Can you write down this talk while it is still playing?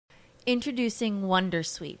Introducing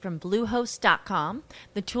Wondersuite from Bluehost.com,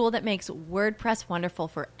 the tool that makes WordPress wonderful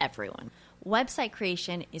for everyone. Website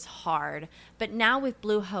creation is hard, but now with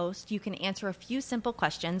Bluehost, you can answer a few simple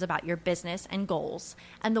questions about your business and goals,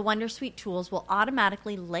 and the Wondersuite tools will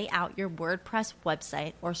automatically lay out your WordPress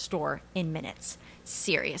website or store in minutes.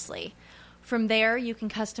 Seriously. From there, you can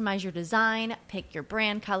customize your design, pick your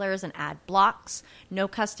brand colors, and add blocks. No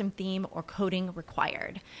custom theme or coding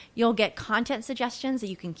required. You'll get content suggestions that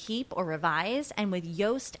you can keep or revise, and with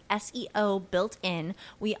Yoast SEO built in,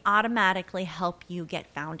 we automatically help you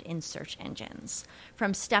get found in search engines.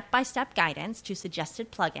 From step-by-step guidance to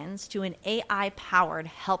suggested plugins to an AI-powered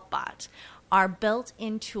help bot, our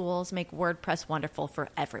built-in tools make WordPress wonderful for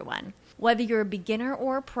everyone. Whether you're a beginner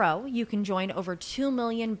or a pro, you can join over 2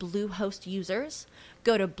 million Bluehost users.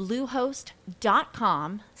 Go to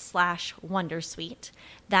bluehost.com/wondersuite.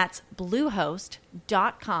 That's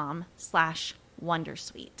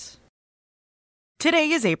bluehost.com/wondersuite.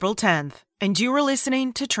 Today is April 10th, and you are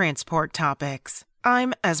listening to Transport Topics.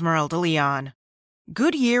 I'm Esmeralda Leon.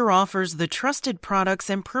 Goodyear offers the trusted products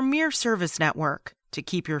and premier service network to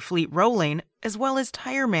keep your fleet rolling, as well as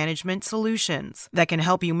tire management solutions that can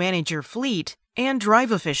help you manage your fleet and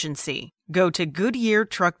drive efficiency. Go to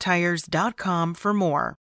GoodyearTruckTires.com for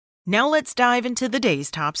more. Now let's dive into the day's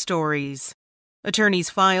top stories. Attorneys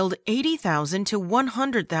filed 80,000 to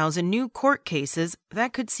 100,000 new court cases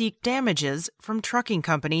that could seek damages from trucking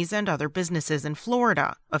companies and other businesses in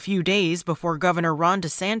Florida, a few days before Governor Ron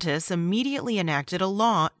DeSantis immediately enacted a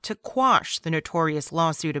law to quash the notorious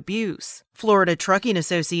lawsuit abuse. Florida Trucking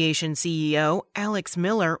Association CEO Alex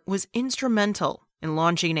Miller was instrumental in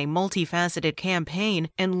launching a multifaceted campaign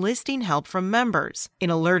enlisting help from members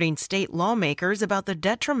in alerting state lawmakers about the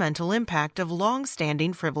detrimental impact of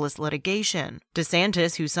long-standing frivolous litigation.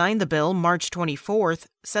 DeSantis, who signed the bill March 24th,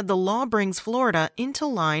 said the law brings Florida into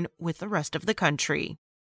line with the rest of the country.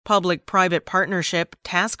 Public-private partnership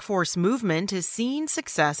Task Force Movement is seeing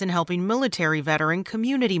success in helping military veteran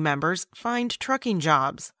community members find trucking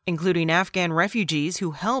jobs, including Afghan refugees who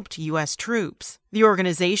helped U.S. troops. The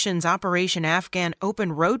organization's Operation Afghan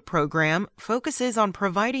Open Road program focuses on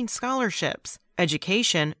providing scholarships,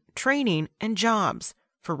 education, training, and jobs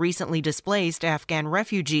for recently displaced Afghan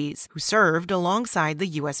refugees who served alongside the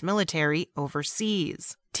U.S. military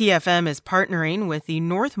overseas. TFM is partnering with the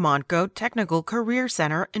North Montgoat Technical Career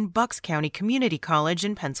Center in Bucks County Community College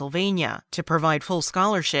in Pennsylvania to provide full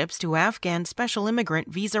scholarships to Afghan special immigrant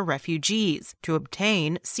visa refugees to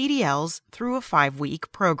obtain CDLs through a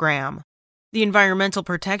 5-week program. The Environmental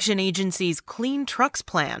Protection Agency's Clean Trucks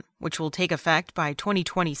Plan, which will take effect by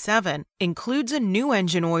 2027, includes a new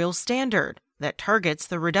engine oil standard that targets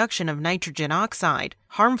the reduction of nitrogen oxide,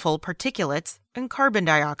 harmful particulates, and carbon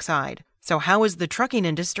dioxide. So how is the trucking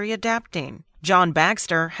industry adapting? John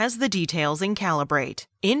Baxter has the details in Calibrate,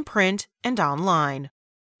 in print and online.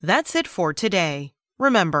 That's it for today.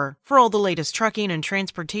 Remember, for all the latest trucking and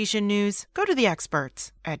transportation news, go to the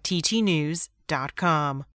experts at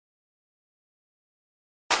ttnews.com.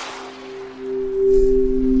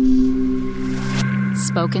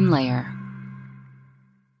 Spoken Layer.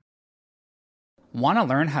 Want to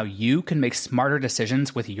learn how you can make smarter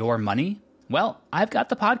decisions with your money? Well, I've got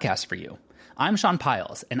the podcast for you. I'm Sean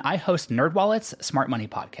Piles, and I host NerdWallet's Smart Money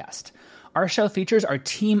Podcast. Our show features our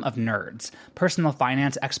team of nerds, personal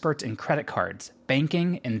finance experts in credit cards,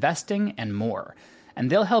 banking, investing, and more. And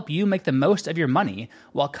they'll help you make the most of your money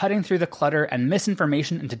while cutting through the clutter and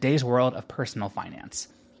misinformation in today's world of personal finance.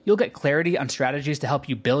 You'll get clarity on strategies to help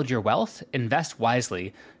you build your wealth, invest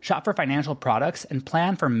wisely, shop for financial products, and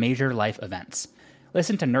plan for major life events.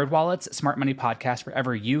 Listen to NerdWallet's Smart Money Podcast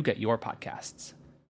wherever you get your podcasts.